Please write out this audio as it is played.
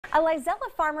A Lizella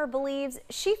farmer believes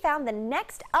she found the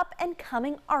next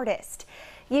up-and-coming artist.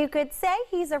 You could say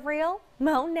he's a real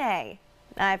Monet.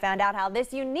 I found out how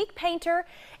this unique painter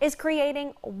is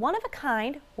creating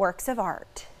one-of-a-kind works of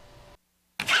art.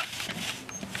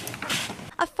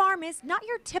 A farm is not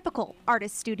your typical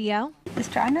artist studio. Let's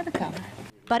try another color.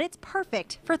 But it's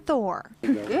perfect for Thor.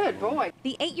 Good boy.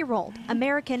 The 8-year-old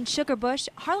American Sugarbush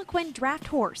Harlequin draft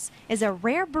horse is a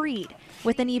rare breed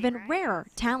with an even rarer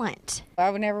talent. I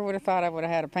never would have thought I would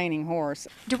have had a painting horse.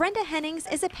 Dorinda Hennings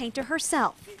is a painter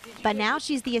herself, but now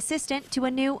she's the assistant to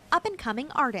a new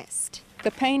up-and-coming artist.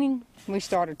 The painting we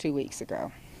started 2 weeks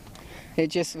ago. It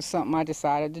just was something I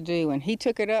decided to do, and he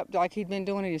took it up like he'd been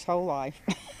doing it his whole life.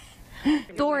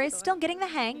 Thor is still getting the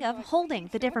hang of holding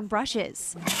the different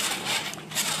brushes.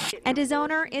 And his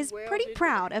owner is pretty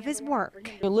proud of his work.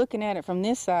 You're looking at it from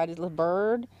this side is a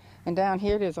bird, and down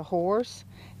here there's a horse,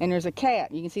 and there's a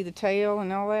cat. You can see the tail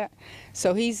and all that.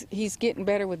 So he's getting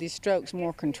better with his strokes,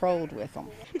 more controlled with them.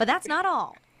 But that's not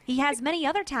all. He has many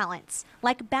other talents,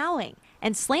 like bowing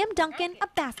and slam dunking a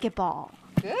basketball.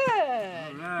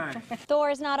 Good.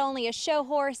 Thor is not only a show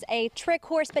horse, a trick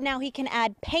horse, but now he can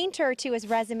add painter to his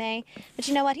resume. But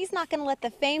you know what? He's not going to let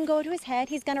the fame go to his head.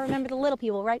 He's going to remember the little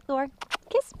people, right, Thor?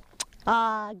 Kiss.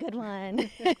 Ah, good one.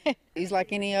 He's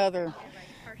like any other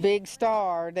big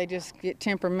star. They just get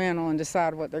temperamental and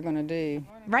decide what they're going to do.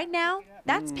 Right now,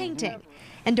 that's painting.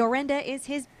 And Dorinda is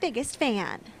his biggest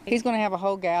fan. He's going to have a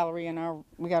whole gallery in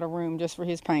we got a room just for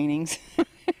his paintings.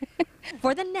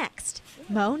 For the next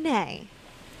Monet.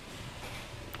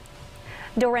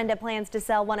 Dorinda plans to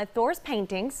sell one of Thor's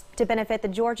paintings to benefit the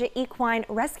Georgia Equine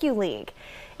Rescue League.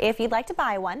 If you'd like to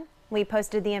buy one, we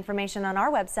posted the information on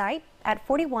our website at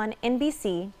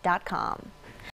 41nbc.com.